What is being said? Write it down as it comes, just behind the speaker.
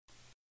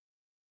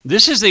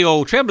This is the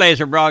Old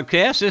Trailblazer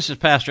broadcast. This is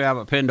Pastor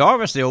Albert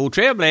Pendarvis, the Old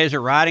Trailblazer,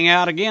 riding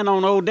out again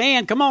on old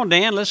Dan. Come on,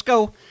 Dan, let's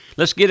go.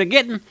 Let's get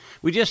a-getting.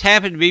 We just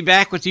happy to be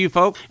back with you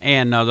folks,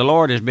 and the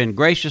Lord has been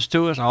gracious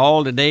to us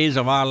all the days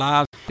of our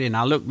lives. And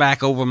I look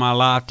back over my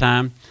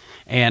lifetime,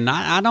 and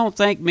I don't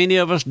think many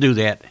of us do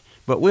that,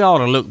 but we ought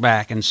to look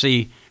back and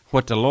see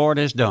what the Lord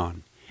has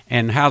done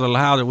and how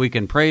that we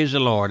can praise the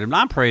Lord. And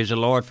I praise the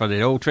Lord for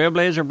the Old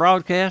Trailblazer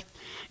broadcast.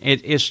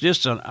 It's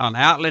just an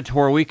outlet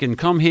where we can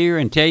come here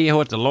and tell you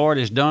what the Lord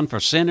has done for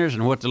sinners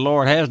and what the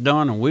Lord has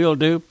done and will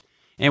do.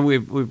 And we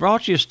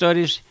brought you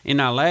studies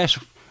in our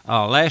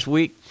last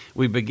week.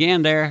 We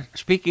began there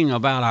speaking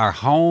about our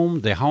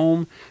home, the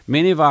home.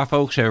 Many of our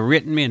folks have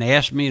written me and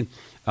asked me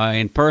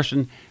in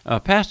person,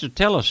 Pastor,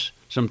 tell us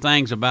some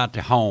things about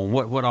the home,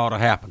 what ought to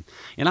happen.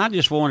 And I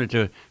just wanted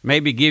to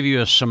maybe give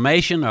you a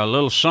summation or a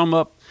little sum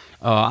up.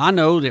 I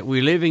know that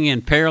we're living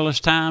in perilous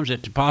times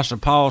that the Apostle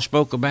Paul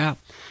spoke about.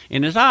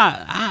 And as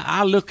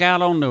I look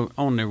out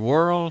on the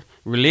world,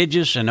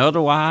 religious and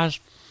otherwise,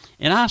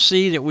 and I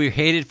see that we're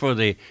headed for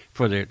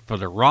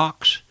the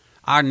rocks.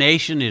 Our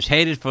nation is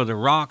headed for the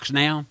rocks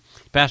now.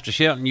 Pastor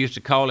Shelton used to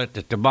call it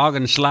the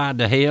toboggan slide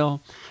to hell.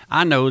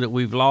 I know that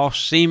we've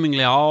lost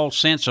seemingly all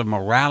sense of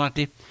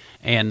morality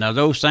and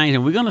those things,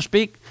 and we're going to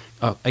speak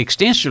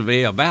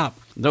extensively about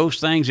those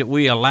things that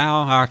we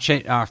allow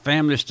our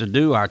families to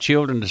do, our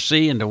children to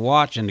see and to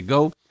watch and to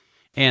go.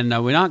 And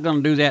we're not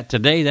going to do that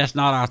today. That's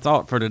not our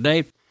thought for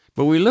today.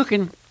 But we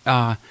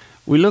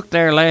looked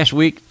there last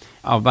week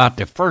about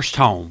the first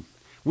home.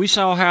 We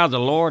saw how the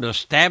Lord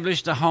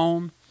established the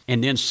home,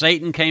 and then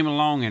Satan came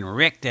along and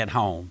wrecked that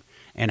home,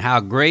 and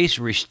how grace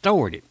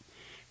restored it.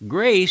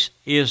 Grace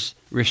is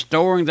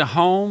restoring the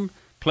home,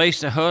 place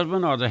the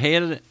husband or the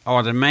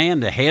man,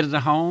 the head of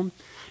the home.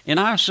 In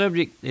our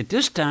subject at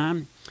this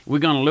time, we're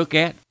going to look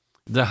at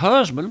the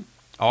husband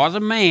or the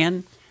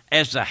man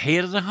as the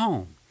head of the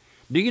home.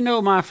 Do you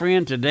know, my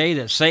friend, today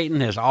that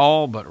Satan has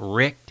all but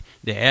wrecked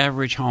the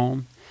average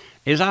home?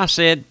 As I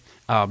said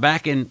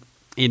back in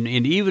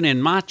even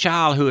in my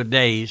childhood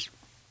days,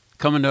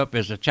 coming up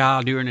as a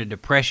child during the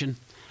Depression,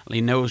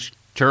 in those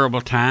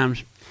terrible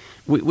times,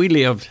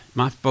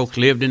 my folks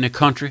lived in the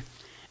country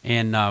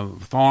and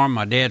farmed.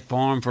 My dad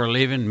farmed for a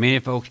living. Many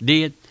folks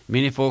did.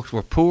 Many folks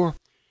were poor,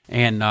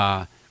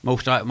 and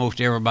most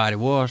everybody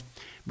was.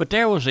 But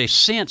there was a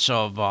sense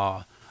of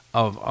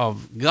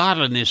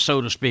godliness,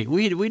 so to speak.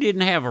 We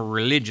didn't have a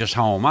religious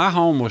home. Our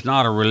home was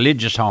not a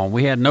religious home.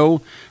 We had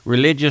no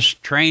religious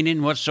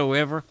training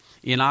whatsoever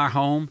in our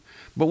home,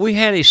 but we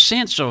had a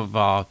sense of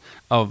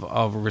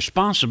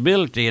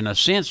responsibility and a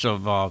sense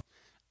of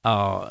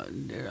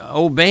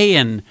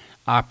obeying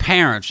our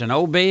parents and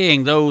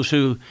obeying those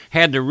who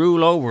had to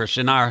rule over us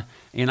in our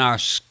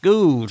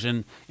schools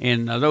and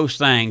those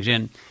things.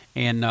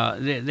 And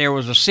there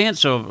was a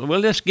sense of, well,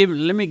 let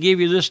me give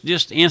you this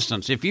just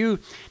instance. If you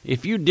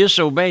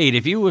disobeyed,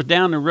 if you was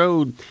down the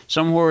road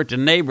somewhere at the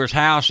neighbor's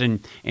house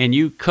and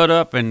you cut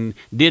up and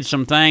did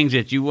some things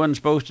that you wasn't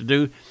supposed to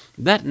do,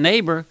 that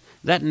neighbor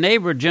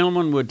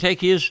gentleman would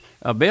take his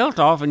belt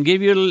off and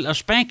give you a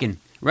spanking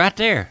right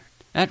there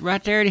at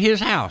his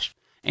house.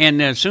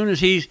 And as soon as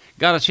he's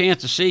got a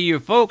chance to see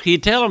your folks,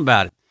 he'd tell them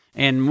about it.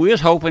 And we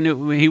was hoping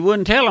that he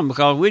wouldn't tell them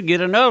because we'd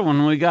get another one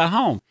when we got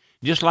home.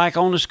 Just like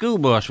on the school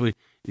bus. The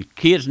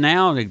kids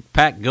now, they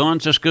pack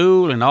guns to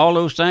school and all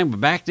those things.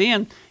 But back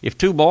then, if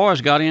two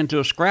boys got into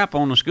a scrap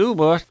on the school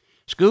bus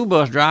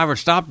driver would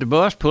stop the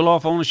bus, pull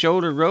off on the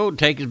shoulder of the road,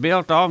 take his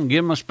belt off and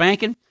give him a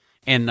spanking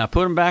and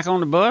put him back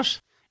on the bus.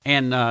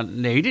 And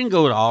he didn't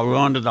go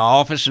run to the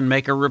office and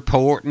make a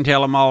report and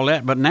tell them all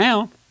that. But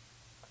now,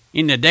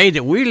 in the day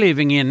that we're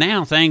living in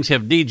now, things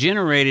have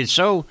degenerated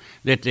so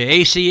that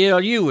the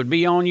ACLU would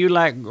be on you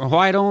like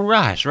white on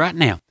rice right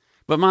now.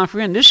 But my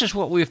friend, this is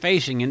what we're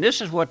facing, and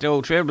this is what the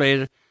Old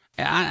Trailblazer.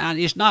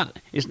 It's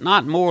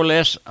not more or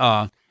less.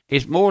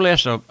 It's more or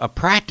less a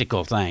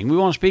practical thing. We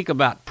want to speak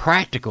about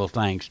practical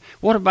things.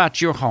 What about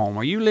your home?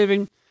 Are you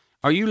living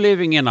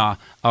in a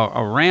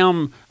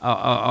realm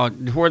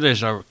where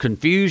there's a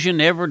confusion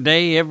every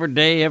day,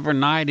 every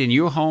night in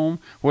your home,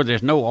 where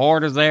there's no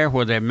order there,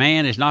 where the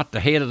man is not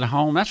the head of the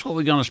home? That's what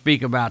we're going to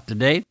speak about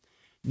today.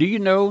 Do you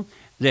know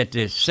that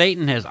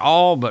Satan has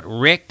all but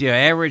wrecked the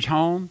average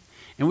home?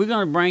 And we're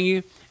going to bring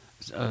you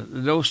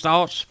those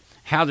thoughts,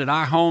 how that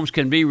our homes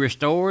can be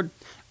restored,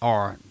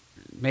 or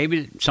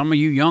maybe some of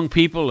you young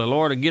people, the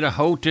Lord will get a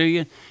hold to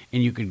you,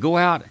 and you could go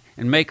out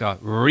and make a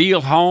real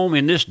home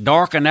in this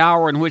darkened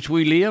hour in which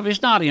we live.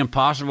 It's not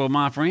impossible,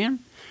 my friend.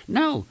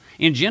 No.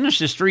 In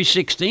Genesis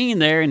 3:16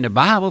 there in the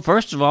Bible,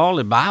 first of all,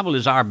 the Bible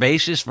is our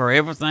basis for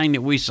everything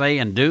that we say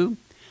and do.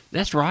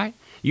 That's right.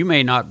 You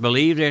may not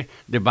believe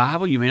the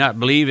Bible. You may not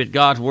believe that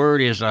God's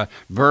Word is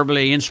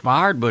verbally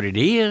inspired, but it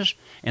is.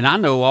 And I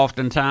know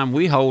oftentimes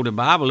we hold the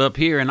Bible up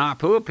here in our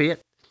pulpit,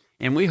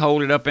 and we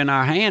hold it up in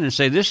our hand and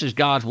say, this is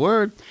God's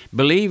Word.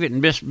 Believe it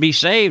and be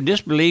saved.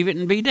 Disbelieve it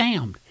and be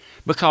damned.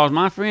 Because,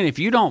 my friend, if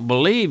you don't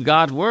believe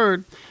God's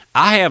Word,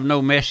 I have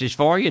no message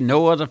for you.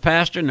 No other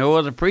pastor, no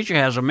other preacher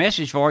has a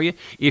message for you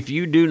if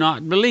you do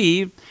not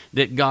believe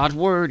that God's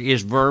word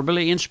is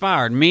verbally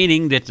inspired,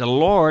 meaning that the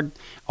Lord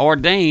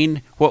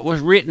ordained what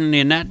was written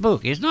in that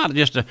book. It's not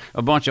just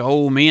a bunch of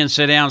old men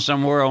sit down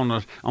somewhere on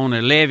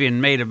the levee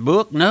and made a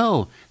book.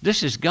 No,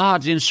 this is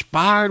God's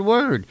inspired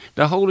word.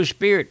 The Holy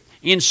Spirit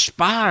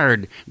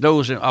inspired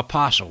those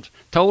apostles,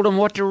 told them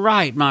what to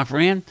write, my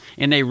friend,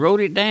 and they wrote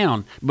it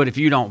down. But if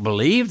you don't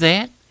believe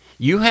that,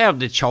 you have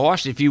the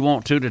choice, if you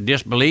want to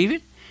disbelieve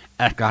it.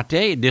 I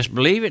tell you,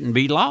 disbelieve it and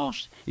be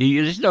lost.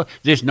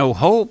 There's no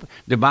hope.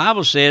 The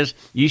Bible says,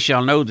 you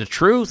shall know the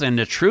truth, and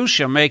the truth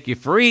shall make you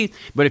free.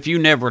 But if you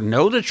never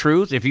know the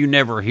truth, if you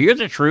never hear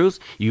the truth,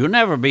 you'll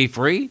never be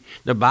free.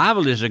 The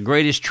Bible is the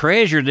greatest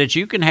treasure that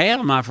you can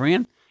have, my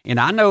friend. And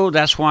I know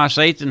that's why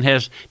Satan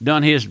has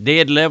done his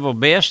dead level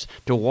best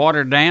to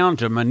water down,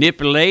 to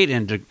manipulate,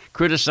 and to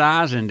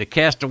criticize, and to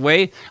cast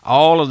away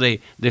all of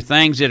the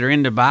things that are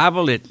in the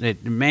Bible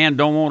that man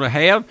don't want to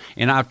have.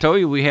 And I've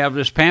told you, we have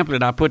this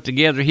pamphlet I put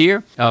together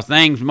here,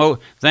 things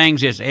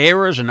that's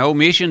errors and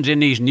omissions in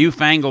these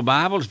newfangled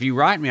Bibles. If you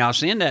write me, I'll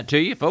send that to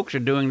you. Folks are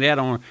doing that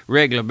on a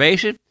regular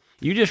basis.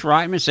 You just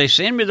write me and say,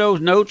 send me those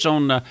notes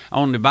on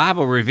the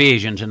Bible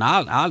revisions, and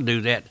I'll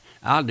do that.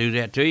 I'll do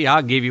that to you.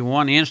 I'll give you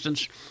one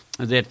instance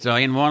that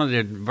in one of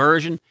the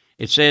version,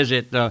 it says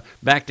that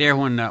back there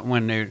when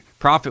the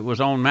prophet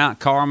was on Mount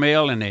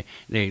Carmel and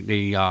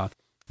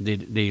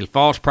the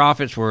false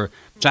prophets were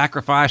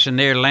sacrificing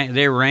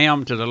their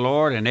ram to the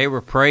Lord, and they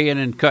were praying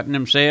and cutting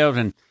themselves,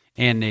 and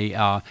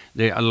the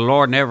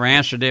Lord never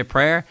answered their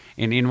prayer.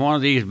 And in one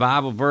of these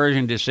Bible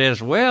versions, it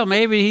says, well,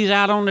 maybe he's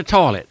out on the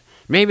toilet.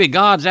 Maybe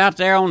God's out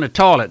there on the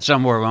toilet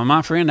somewhere. Well,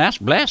 my friend, that's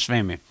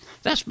blasphemy.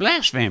 That's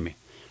blasphemy.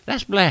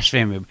 That's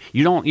blasphemy.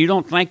 You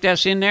don't think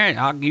that's in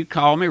there? You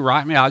call me,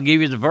 write me. I'll give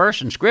you the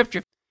verse in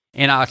Scripture,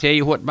 and I'll tell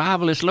you what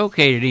Bible it's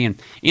located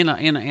in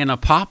a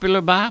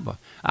popular Bible.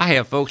 I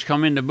have folks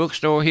come in the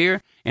bookstore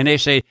here, and they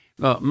say,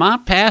 my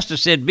pastor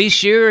said, be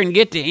sure and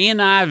get the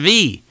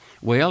NIV.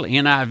 Well,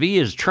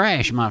 NIV is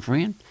trash, my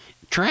friend.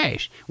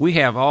 Trash. We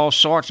have all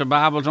sorts of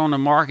Bibles on the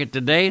market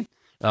today.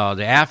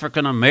 The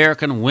African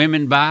American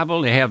Women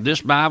Bible. They have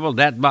this Bible,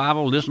 that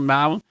Bible, this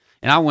Bible.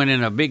 And I went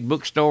in a big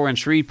bookstore in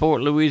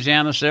Shreveport,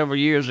 Louisiana several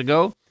years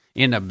ago,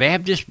 in the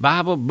Baptist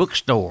Bible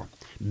bookstore.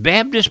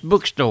 Baptist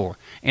bookstore.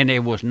 And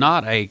there was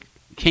not a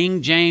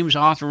King James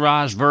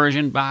authorized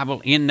version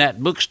Bible in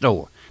that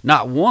bookstore.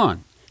 Not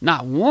one.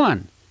 Not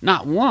one.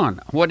 Not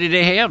one. What did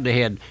they have? They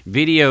had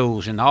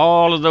videos and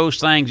all of those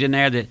things in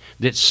there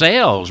that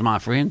sells, my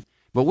friend.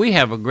 But we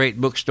have a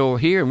great bookstore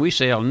here, and we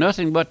sell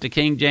nothing but the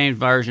King James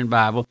Version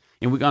Bible.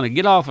 And we're going to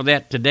get off of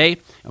that today.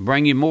 I'll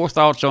bring you more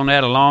thoughts on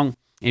that along.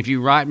 If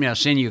you write me, I'll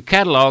send you a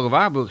catalog of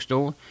our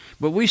bookstore.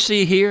 But we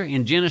see here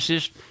in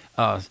Genesis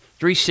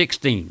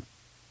 3:16,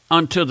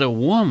 unto the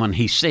woman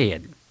he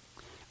said,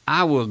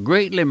 I will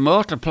greatly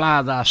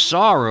multiply thy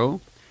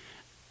sorrow,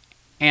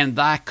 and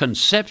thy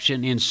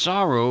conception in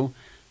sorrow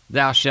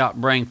thou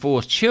shalt bring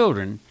forth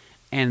children,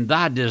 and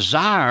thy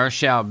desire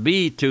shall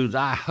be to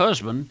thy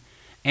husband,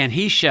 and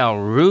he shall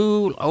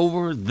rule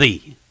over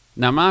thee.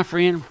 Now, my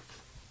friend,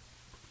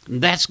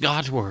 that's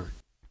God's word.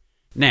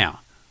 Now,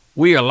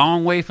 we are a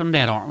long way from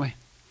that, aren't we?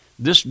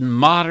 This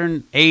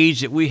modern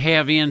age that we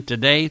have in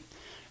today,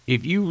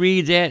 if you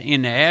read that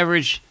in the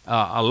average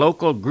a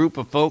local group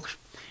of folks,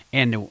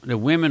 and the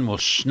women will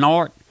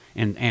snort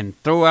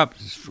and throw up,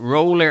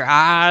 roll their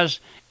eyes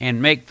and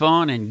make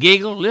fun and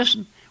giggle.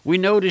 Listen, we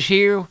notice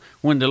here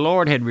when the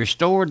Lord had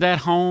restored that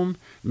home,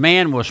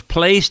 man was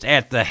placed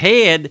at the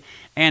head,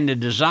 and the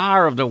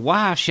desire of the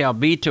wife shall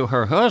be to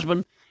her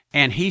husband,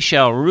 and he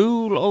shall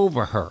rule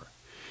over her.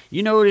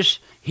 You notice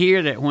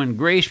here that when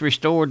grace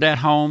restored that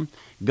home,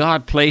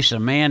 God placed a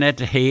man at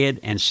the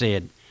head and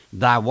said,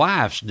 thy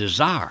wife's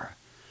desire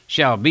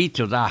shall be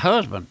to thy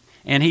husband,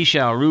 and he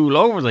shall rule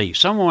over thee.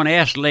 Someone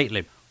asked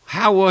lately,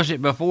 how was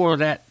it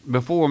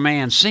before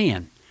man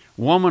sinned?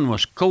 Woman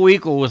was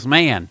co-equal with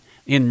man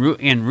in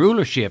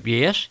rulership.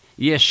 Yes,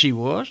 she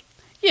was.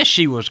 Yes,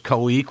 she was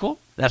co-equal.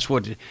 That's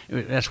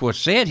what's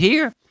said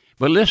here.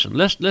 But listen,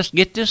 let's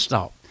get this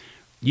thought.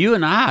 You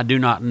and I do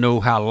not know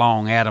how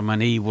long Adam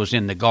and Eve was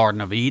in the Garden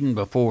of Eden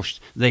before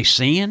they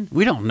sinned.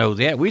 We don't know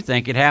that. We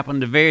think it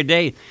happened the very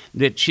day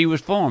that she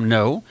was formed.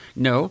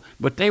 No,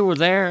 but they were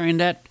there in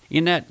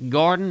that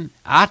garden,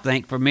 I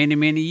think, for many,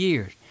 many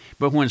years.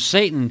 But when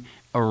Satan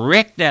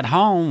wrecked that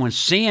home, when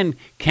sin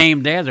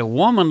came there, the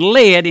woman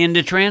led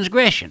into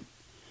transgression.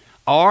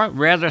 Or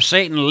rather,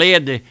 Satan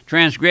led the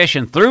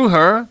transgression through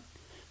her.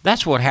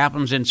 That's what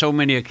happens in so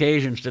many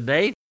occasions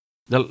today.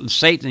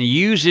 Satan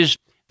uses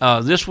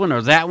this one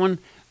or that one,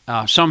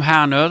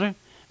 somehow or another.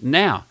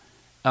 Now,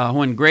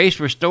 when grace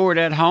restored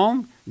that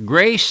home,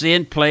 grace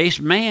then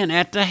placed man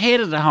at the head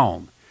of the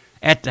home.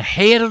 At the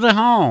head of the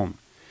home.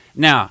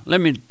 Now,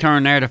 let me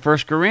turn there to 1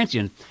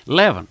 Corinthians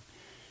 11.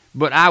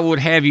 But I would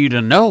have you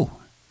to know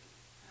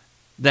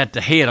that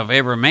the head of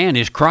every man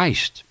is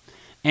Christ,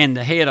 and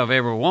the head of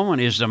every woman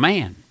is the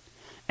man,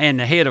 and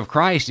the head of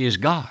Christ is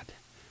God.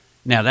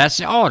 Now, that's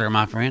the order,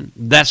 my friend.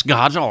 That's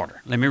God's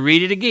order. Let me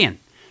read it again.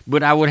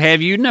 But I would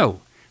have you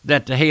know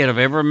that the head of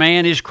every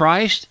man is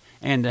Christ,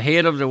 and the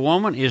head of the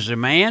woman is the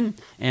man,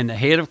 and the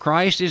head of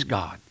Christ is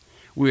God.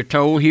 We're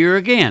told here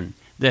again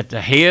that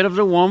the head of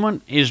the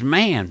woman is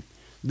man.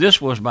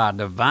 This was by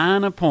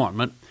divine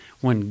appointment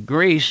when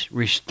grace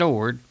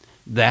restored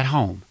that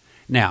home.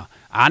 Now,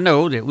 I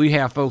know that we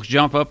have folks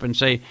jump up and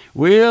say,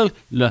 well,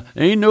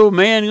 ain't no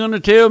man going to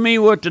tell me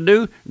what to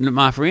do.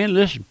 My friend,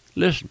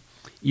 listen.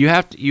 You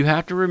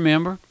have to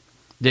remember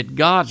that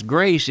God's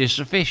grace is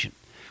sufficient.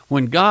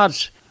 When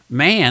God's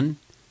man,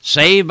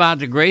 saved by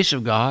the grace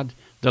of God,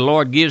 the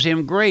Lord gives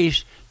him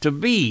grace to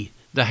be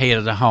the head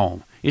of the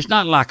home. It's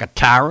not like a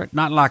tyrant,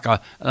 not like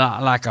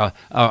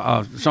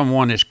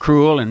someone that's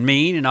cruel and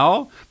mean and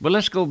all. But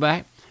let's go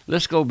back.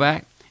 Let's go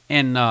back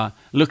and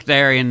look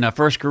there in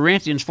 1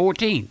 Corinthians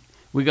 14.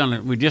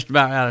 We're just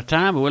about out of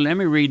time, but let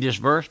me read this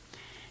verse.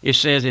 It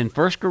says in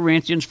 1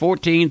 Corinthians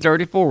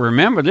 14:34.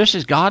 Remember, this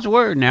is God's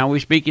word now we're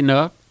speaking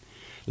of.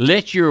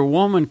 Let your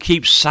woman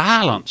keep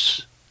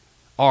silence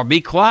or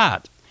be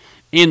quiet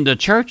in the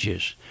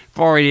churches,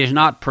 for it is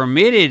not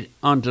permitted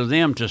unto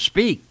them to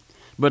speak,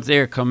 but they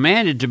are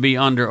commanded to be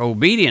under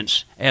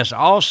obedience, as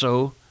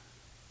also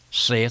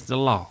saith the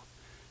law.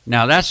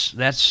 Now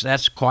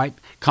that's quite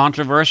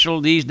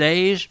controversial these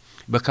days,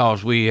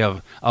 because we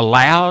have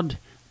allowed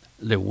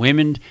the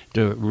women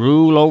to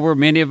rule over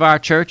many of our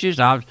churches.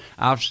 I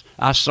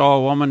saw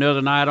a woman the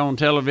other night on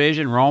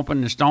television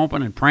romping and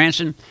stomping and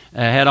prancing,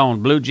 had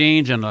on blue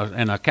jeans and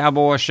a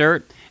cowboy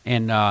shirt.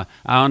 And I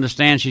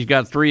understand she's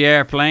got 3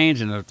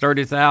 airplanes and a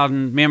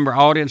 30,000 member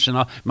audience.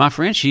 And my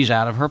friend, she's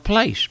out of her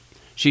place.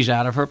 She's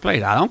out of her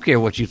place. I don't care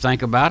what you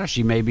think about her.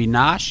 She may be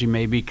nice, she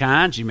may be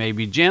kind, she may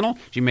be gentle,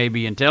 she may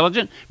be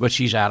intelligent, but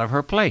she's out of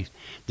her place.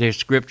 The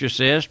scripture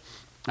says,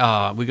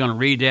 we're going to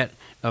read that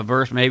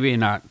verse maybe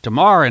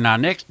tomorrow in our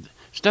next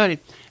study,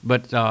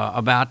 but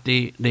about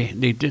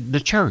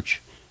the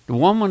church. The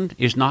woman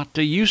is not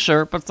to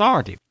usurp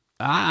authority.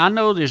 I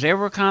know there's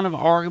every kind of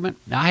argument.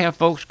 I have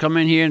folks come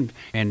in here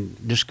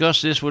and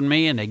discuss this with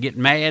me, and they get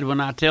mad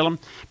when I tell them.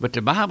 But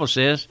the Bible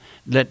says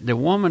that the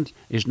woman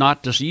is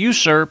not to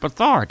usurp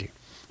authority.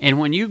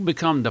 And when you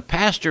become the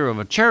pastor of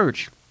a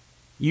church,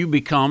 you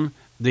become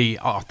the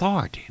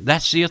authority.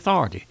 That's the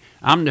authority.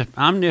 I'm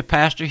the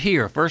pastor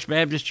here, First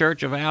Baptist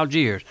Church of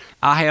Algiers.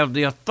 I have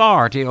the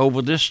authority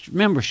over this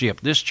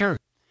membership, this church.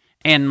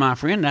 And my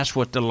friend, that's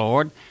what the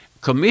Lord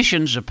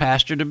commissions a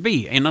pastor to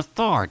be, in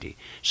authority.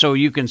 So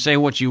you can say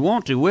what you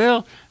want to.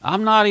 Well,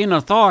 I'm not in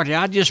authority,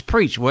 I just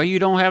preach. Well, you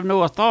don't have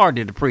no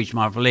authority to preach,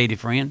 my lady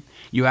friend.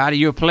 You're out of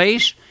your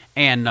place,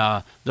 and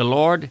if the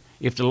Lord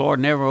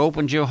never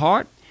opens your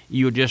heart,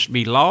 you'll just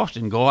be lost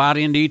and go out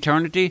into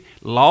eternity,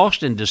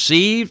 lost and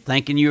deceived,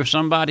 thinking you're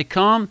somebody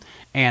come.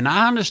 And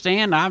I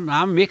understand,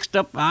 I'm mixed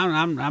up,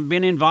 I've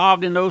been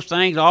involved in those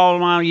things all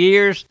my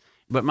years.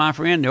 But my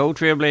friend, the old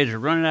Trailblazer is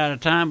running out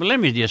of time. But let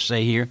me just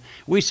say here,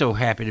 we're so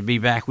happy to be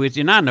back with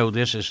you. And I know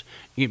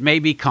it may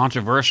be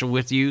controversial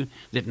with you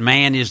that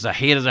man is the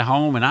head of the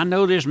home. And I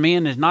know there's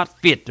men that's not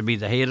fit to be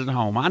the head of the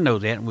home. I know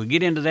that, and we'll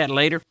get into that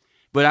later.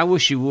 But I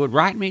wish you would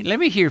write me. Let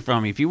me hear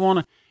from you. If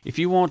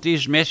you want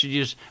these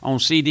messages on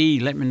CD,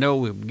 let me know.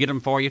 We'll get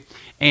them for you,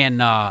 and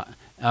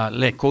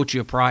quote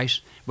you a price.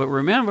 But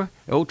remember,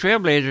 the old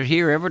Trailblazer is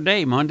here every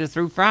day, Monday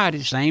through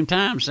Friday, same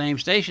time, same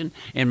station.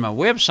 And my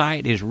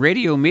website is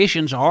Radio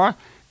Missions, or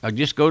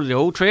just go to the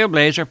old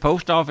Trailblazer,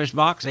 Post Office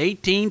Box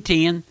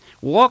 1810,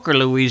 Walker,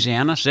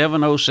 Louisiana,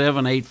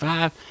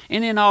 70785.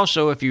 And then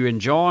also, if you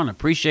enjoy and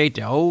appreciate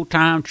the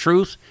old-time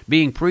truth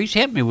being preached,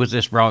 help me with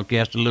this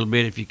broadcast a little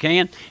bit if you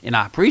can. And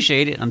I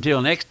appreciate it. Until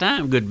next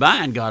time, goodbye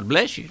and God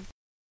bless you.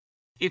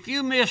 If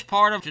you missed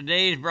part of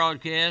today's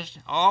broadcast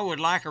or would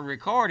like a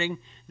recording,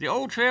 the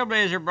Old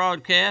Trailblazer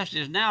broadcast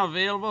is now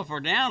available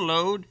for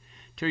download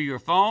to your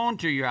phone,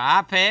 to your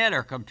iPad,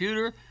 or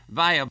computer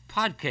via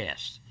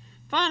podcast.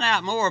 Find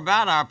out more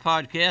about our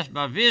podcast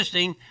by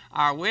visiting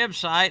our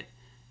website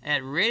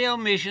at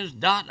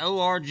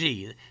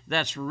radiomissions.org.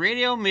 That's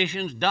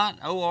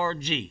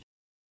radiomissions.org.